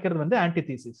பக்கத்துல வைக்கிறது வந்து anti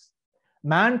thesis.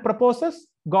 Man proposes,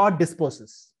 God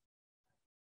disposes.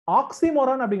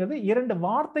 Oxymoron அப்படிங்கிறது இரண்டு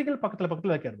வார்த்தைகள் பக்கத்துல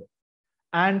பக்கத்துல வைக்கிறது.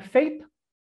 And faith,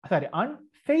 sorry, and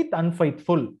faith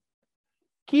unfaithful.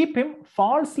 Keep him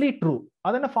falsely true.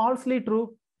 அது என்ன ஃபால்ஸ்லி ட்ரூ?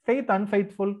 Faith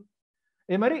unfaithful.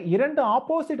 இதே மாதிரி இரண்டு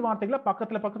ஆப்போசிட் வார்த்தைகளை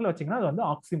பக்கத்துல பக்கத்துல வச்சீங்கன்னா அது வந்து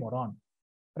ஆக்சிமோரான்.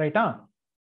 ரைட்டா?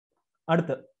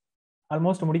 அடுத்து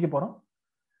ஆல்மோஸ்ட் முடிக்க போறோம்.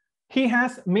 he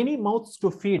has many mouths to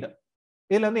feed.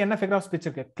 இதுல வந்து என்ன ஃபிகர் ஆஃப் ஸ்பீச்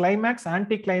இருக்கு? Climax,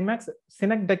 anti climax,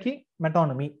 சினக்டகி,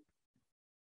 metonymy.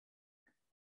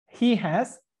 he has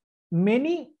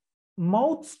many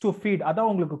mouths to feed, அதான்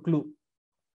உங்களுக்கு க்ளூ.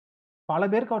 பல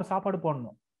பேருக்கு அவர் சாப்பாடு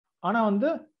போடணும், ஆனா வந்து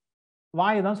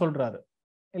வாயை தான் சொல்றாரு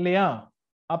இல்லையா?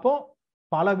 அப்போ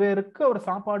பல பேருக்கு ஒரு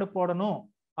சாப்பாடு போடணும்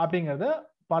அப்படிங்கறத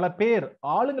பல பேர்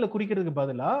ஆளுங்களை குறிக்கிறதுக்கு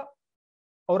பதிலா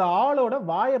ஒரு ஆளோட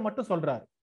வாயை மட்டும் சொல்றாரு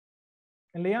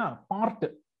இல்லையா? பார்ட்,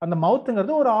 அந்த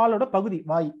மவுத்துங்கிறது ஒரு ஆளோட பகுதி,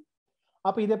 வாய்.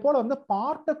 அப்ப இதே போல வந்து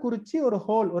பார்ட்டை குறிச்சு ஒரு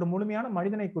ஹோல், ஒரு முழுமையான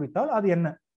மனிதனை குறித்தால் அது என்ன?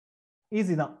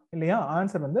 ஈஸி தான் இல்லையா?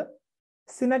 ஆன்சர் வந்து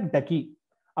சினக்டகி.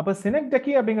 அப்ப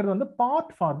சினக்டகி அப்படிங்கிறது வந்து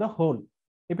பார்ட் ஃபார் த ஹோல்.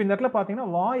 இப்ப இந்த இடத்துல பாத்தீங்கன்னா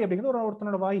வாய் அப்படிங்கிறது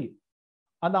ஒருத்தனோட வாய்,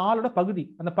 அந்த ஆளோட பகுதி,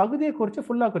 அந்த பகுதியை குறிச்சு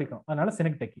ஃபுல்லா குறிக்கும், அதனால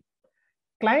சினக்டகி.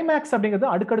 கிளைமேக்ஸ்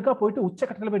அப்படிங்கிறது அடுக்கடுக்கா போயிட்டு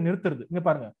உச்சக்கட்டத்துல போய் நிறுத்துறது. இங்க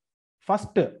பாருங்க,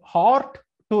 first hard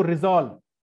to resolve,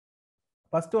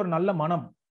 first ஒரு நல்ல மனம்,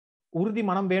 உறுதி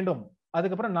மனம் வேண்டும்.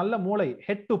 அதுக்கப்புறம் நல்ல மூளை,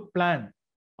 ஹெட் டு பிளான்.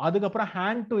 அதுக்கப்புறம்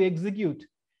ஹேண்ட் டு எக்ஸிக்யூட்.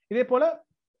 இதே போல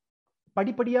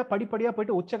படிப்படியா படிப்படியா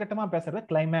போயிட்டு உச்சகட்டமா பேசுறது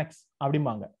கிளைமேக்ஸ்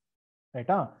அப்படிம்பாங்க.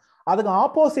 ரைட்டா? அதுக்கு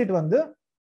ஆப்போசிட் வந்து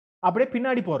அப்படியே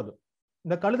பின்னாடி போறது,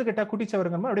 இந்த கழுது கிட்ட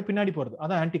குட்டிச்சவருங்க அப்படியே பின்னாடி போறது,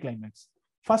 அதான் ஆன்டி கிளைமேக்ஸ்.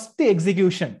 ஃபர்ஸ்ட்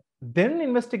எக்ஸிகியூஷன், தென்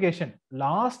இன்வெஸ்டிகேஷன்,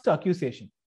 லாஸ்ட் அக்யூசேஷன்.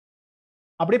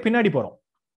 அப்படியே பின்னாடி போறோம்,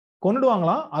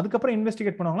 கொண்டுடுவாங்களாம், அதுக்கப்புறம்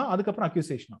இன்வெஸ்டிகேட் பண்ணுவாங்களாம், அதுக்கப்புறம்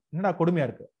அக்யூசேஷன். என்னடா கொடுமையா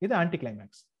இருக்கு, இது ஆன்டி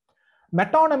கிளைமேக்ஸ்.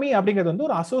 மெட்டானமி அப்படிங்கிறது வந்து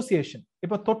ஒரு அசோசியேஷன்.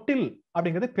 இப்ப தொட்டில்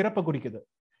அப்படிங்கிறது பிறப்பை குறிக்குது,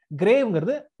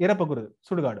 கிரேவ்ங்கிறது இறப்பை குறிக்குது,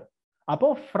 சுடுகாடு. அப்போ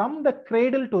from the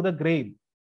கிரேடில் to the grave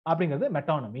அப்படிங்கிறது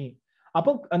மெட்டானமி.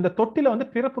 அப்போ அந்த தொட்டில வந்து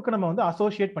பிறப்புக்கு நம்ம வந்து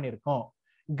அசோசியேட் பண்ணியிருக்கோம்,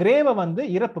 கிரேவை வந்து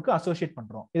இறப்புக்கு அசோசியேட்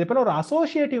பண்றோம். இது போல ஒரு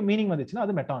அசோசியேட்டிவ் மீனிங் வந்துச்சுன்னா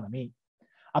அது மெட்டானமி.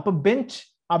 அப்போ பெஞ்ச்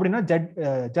அப்படின்னா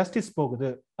ஜஸ்டிஸ் போகுது,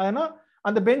 அதனால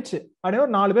அந்த பெஞ்ச் அப்படின்னா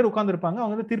ஒரு 4 பேர் உட்கார்ந்து இருப்பாங்க,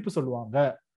 அவங்க வந்து தீர்ப்பு சொல்லுவாங்க.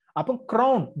 அப்போ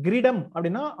கிரவுன், கிரீடம்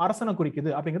அப்படின்னா அரசனை குறிக்குது,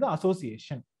 அப்படிங்கிறது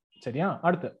அசோசியேஷன். சரியா?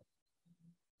 அடுத்து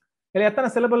இதுல எத்தனை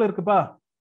சிலபல் இருக்குப்பா?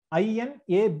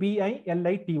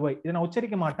 INABILITY. இதை நான்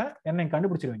உச்சரிக்க மாட்டேன், என்ன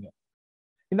கண்டுபிடிச்சிருவீங்க.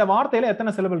 இந்த வார்த்தையில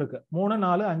எத்தனை சிலபல் இருக்கு? 3,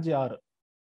 4, 5, 6.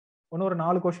 இன்னும் ஒரு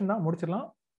 4 கொஸ்டின் தான், முடிச்சிடலாம்.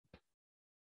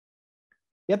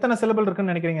 எத்தனை சிலபல்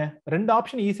இருக்குன்னு நினைக்கிறீங்க? 2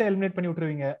 ஆப்ஷன் ஈஸியா எலிமினேட் பண்ணி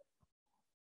விட்டுருவீங்க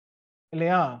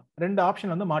இல்லையா? 2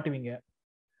 ஆப்ஷன் வந்து மாட்டுவீங்க.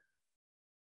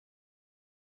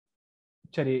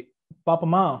 சரி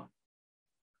பாப்போமா?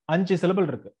 5 சிலபல்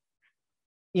இருக்கு.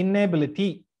 இன்னேபிலிட்டி,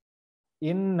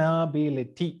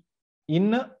 இன்னபிலிட்டி,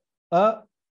 இன் அ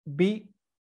பி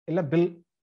இல்ல பில்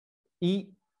இ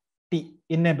டி,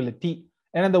 இன்னபிலிட்டி.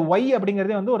 ஏன்னா இந்த ஒய்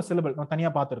அப்படிங்கிறதே வந்து ஒரு சிலபல் நம்ம தனியா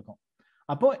பார்த்துருக்கோம்.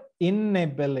 அப்போ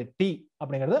inability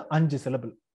அப்படிங்கிறது 5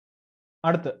 syllable.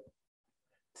 அடுத்து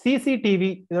CCTV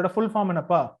இதோட full form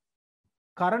என்னப்பா?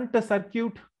 current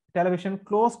circuit television,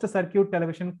 closed circuit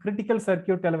television, critical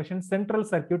circuit television, central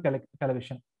circuit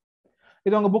television.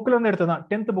 இது உங்க புக்ல இருந்து எடுத்ததான்,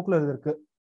 10th புக்ல இருக்கு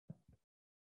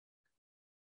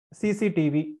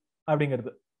சிசிடிவி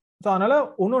அப்படிங்கிறது. ஸோ அதனால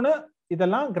இன்னொன்று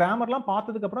இதெல்லாம் கிராமர்லாம்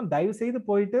பார்த்ததுக்கு அப்புறம் தயவு செய்து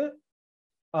போயிட்டு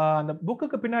அந்த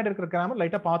புக்குக்கு பின்னாடி இருக்கிற கிராமர்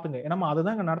லைட்டா பாத்துங்க. ஏன்னா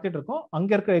அதுதான் இங்க நடத்திட்டு இருக்கோம்.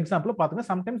 அங்க இருக்கிற எக்ஸாம்பிள் பாத்துங்க.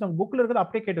 சம்டைம்ஸ் அவங்க புக்ல இருக்கிறது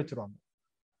அப்படியே கேட்டு வச்சிருவாங்க.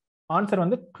 ஆன்சர்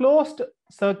வந்து க்ளோஸ்ட்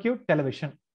சர்க்கியூட்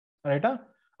டெலிவிஷன், ரைட்டா?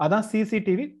 அதான்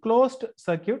சிசிடிவி, க்ளோஸ்ட்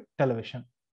சர்க்கியூட் டெலிவிஷன்.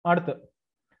 அடுத்து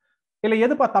இல்ல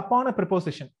எதுப்பா தப்பான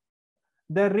preposition?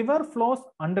 The river flows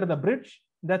under the bridge.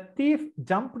 The thief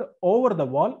jumped over the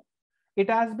wall. It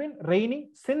has been raining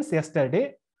since yesterday.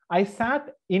 I sat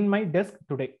in my desk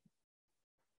today.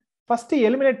 First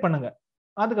eliminate பண்ணுங்க,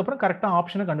 அதுக்கப்புறம் கரெக்டா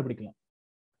ஆப்ஷனை கண்டுபிடிக்கலாம்.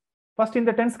 First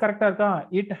இந்த டென்ஸ் கரெக்டா இருக்கா?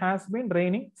 It has been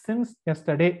raining since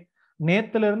yesterday,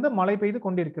 நேத்துல இருந்து மழை பெய்து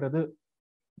கொண்டிருக்கிறது.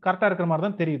 கரெக்டா இருக்கிற மாதிரி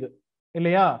தான் தெரியுது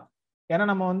இல்லையா? ஏன்னா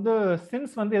நம்ம வந்து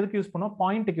சின்ஸ் வந்து எதுக்கு யூஸ் பண்ணுவோம்?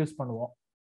 பாயிண்ட்டுக்கு யூஸ் பண்ணுவோம்.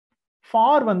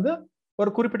 ஃபார் வந்து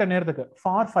ஒரு குறிப்பிட்ட நேரத்துக்கு,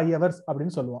 ஃபார் 5 hours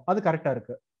அப்படின்னு சொல்லுவோம். அது கரெக்டா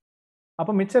இருக்கு.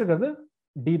 அப்ப மிச்சம் இருக்கிறது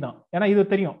டி தான். ஏன்னா இது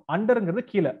தெரியும், அண்டருங்கிறது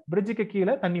கீழே, பிரிட்ஜுக்கு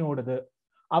கீழே தண்ணி ஓடுது.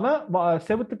 அவன்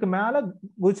செவுத்துக்கு மேல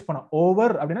குதிச்சு போனான்.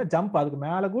 ஓவர் அப்படின்னா ஜம்ப், அதுக்கு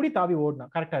மேல கூடி தாவி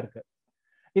ஓடினான். கரெக்டா இருக்கு.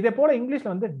 இதே போல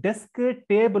இங்கிலீஷ்ல வந்து டெஸ்க்,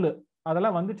 டேபிள்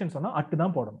அதெல்லாம் வந்துச்சுன்னு சொன்னா அட்டு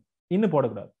தான் போடணும், இன்னும்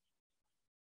போடக்கூடாது.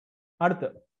 அடுத்து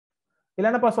இல்ல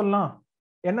என்னப்பா சொல்லலாம்?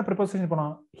 என்ன ப்ரிப்போசிஷன்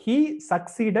பண்ணோம்? He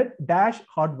succeeded dash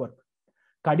hard work,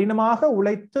 கடினமாக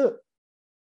உழைத்து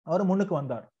அவர் முன்னுக்கு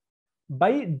வந்தார்.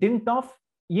 By tint of,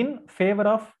 in favour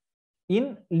of, in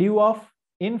live of,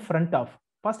 in front of.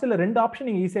 ஃபர்ஸ்ட்ல 2 ஆப்ஷன்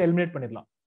நீங்க ஈஸியா எலிமினேட் பண்ணிடலாம்.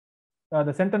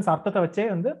 அந்த சென்டென்ஸ் அர்த்தத்தை வச்சே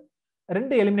வந்து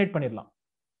 2 எலிமினேட் பண்ணிடலாம்.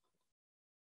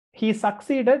 He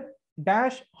succeeded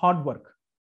dash hard work,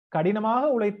 கடினமாக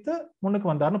உழைத்து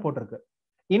முன்னுக்கு வந்தார்னு போட்டிருக்கு.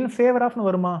 இன் ஃபேவர் ஆஃப்னு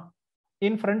வருமா?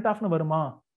 இன் ஃப்ரண்ட் ஆஃப்னு வருமா?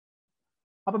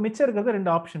 அப்ப மிச்சம் இருக்கிறது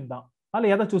 2 ஆப்ஷன் தான்.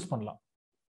 அதுல எதை சூஸ் பண்ணலாம்?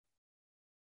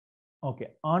 ஓகே,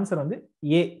 ஆன்சர் வந்து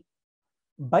ஏ.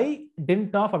 பை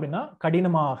டிண்ட் ஆஃப் அப்படின்னா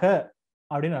கடினமாக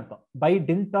அப்படின்னு அர்த்தம். பை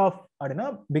டிண்ட் ஆஃப் அப்படின்னா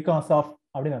பிகாஸ் ஆஃப்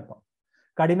அப்படின்னு அர்த்தம்.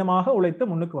 கடினமாக உழைத்து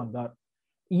முன்னுக்கு வந்தார்.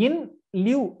 இன்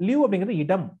லிவ், லிவ் அப்படிங்கிறது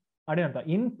இடம் அப்படின்னு அர்த்தம்.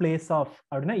 இன் பிளேஸ் ஆஃப்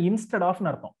அப்படின்னா இன்ஸ்டட்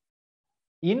ஆஃப்னு அர்த்தம்.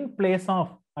 இன் பிளேஸ்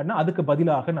ஆஃப் அப்படின்னா அதுக்கு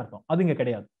பதிலாக அர்த்தம். அது இங்க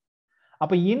கிடையாது.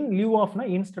 அப்ப இன் லிவ் ஆஃப்னா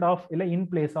இன்ஸ்டட் ஆஃப் இல்ல இன்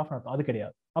பிளேஸ் ஆஃப் அர்த்தம். அது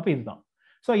கிடையாது. அப்ப இதுதான்.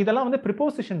 ஸோ இதெல்லாம் வந்து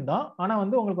ப்ரிப்போசிஷன் தான். ஆனா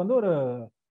வந்து உங்களுக்கு வந்து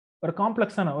ஒரு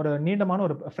காம்ப்ளெக்ஸான ஒரு நீண்டமான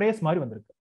ஒரு ஃப்ரேஸ் மாதிரி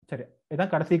வந்திருக்கு. சரி,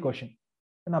 இதான் கடைசி கொஸ்டின்.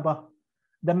 என்னப்பா?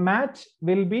 The match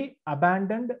will be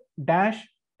abandoned dash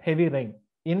heavy rain,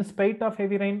 in spite of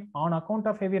heavy rain, on account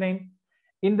of heavy rain,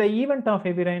 in the event of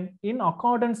heavy rain, in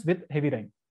accordance with heavy rain.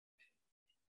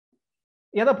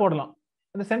 எதை போடலாம்?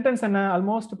 இந்த sentence என்ன?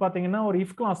 Almost பாத்தீங்கன்னா ஒரு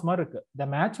if class மாதிரி இருக்கு. The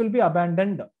match will be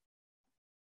abandoned.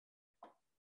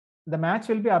 The match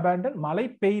will be abandoned. மழை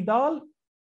பெய்தால்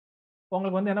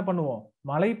உங்களுக்கு வந்து என்ன பண்ணுவோம்?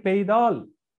 மழை பெய்தால்,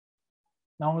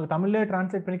 நான் உங்களுக்கு தமிழ்ல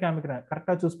டிரான்ஸ்லேட் பண்ணி காமிக்கிறேன்,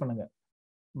 கரெக்டா சூஸ் பண்ணுங்க.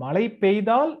 மழை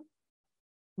பெய்தால்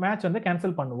மேட்ச் வந்து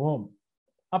கேன்சல் பண்ணுவோம்.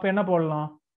 அப்ப என்ன போடலாம்?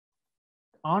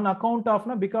 ஆன் அக்கவுண்ட்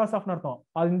ஆஃப்னா பிகாஸ் ஆஃப்னு அர்த்தம்.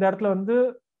 அது இந்த இடத்துல வந்து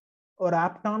ஒரு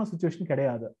ஆப்டான சிச்சுவேஷன்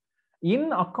கிடையாது. இன்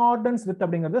அக்கார்டன்ஸ் வித்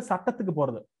அப்படிங்கிறது சட்டத்துக்கு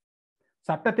போறது.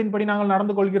 சட்டத்தின்படி நாங்கள்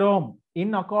நடந்து கொள்கிறோம்.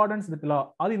 இன் அக்கார்டன்ஸ் வித் லா,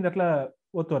 அது இந்த இடத்துல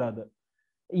ஒத்து வராது.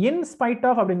 இன் ஸ்பைட்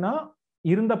ஆஃப் அப்படின்னா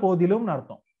இருந்த போதிலும்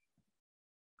அர்த்தம்.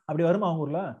 அப்படி வருமா அவங்க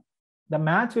ஊர்ல? The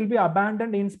match will be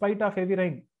abandoned in spite of heavy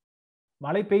rain.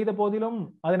 மழை பெய்த போதிலும்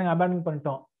அதை நாங்கள் அபேண்டன்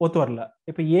பண்ணிட்டோம், ஒத்து வரல.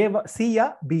 இப்ப ஏ சியா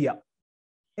பியா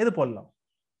எது போடலாம்?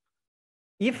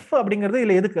 இஃப் அப்படிங்கிறது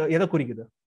இல்ல எதை குறிக்குது?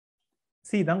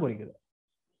 சி தான் குறிக்குது.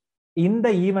 இந்த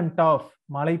ஈவெண்ட் ஆஃப்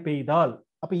மழை பெய்தால்,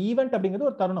 அப்ப ஈவெண்ட் அப்படிங்கிறது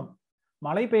ஒரு தருணம்,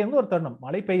 மழை பெய்யுறது ஒரு தருணம்.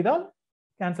 மழை பெய்தால்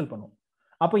கேன்சல் பண்ணும்.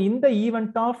 அப்ப இந்த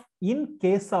event of in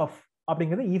case of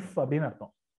அப்படிங்கிறது இஃப் அப்படின்னு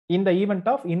அர்த்தம். இந்த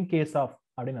event of in case of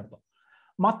அப்படின்னு அர்த்தம்.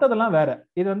 மற்றதெல்லாம் வேற.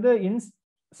 இது வந்து இன்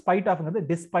ஸ்பைட் ஆஃப்ங்கிறது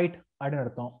டிஸ்பைட் அப்படின்னு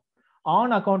அர்த்தம்.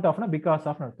 ஆன் அக்கவுண்ட் ஆஃப்னா பிகாஸ்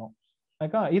ஆஃப்னு அர்த்தம்.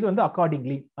 ஓகே, இது வந்து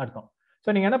அக்கார்டிங்லி அர்த்தம்.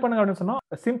 ஸோ நீங்க என்ன பண்ணுங்க அப்படின்னு சொன்னா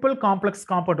சிம்பிள் காம்ப்ளெக்ஸ்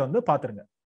காம்பவுண்ட் வந்து பாத்துருங்க.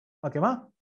 ஓகேவா?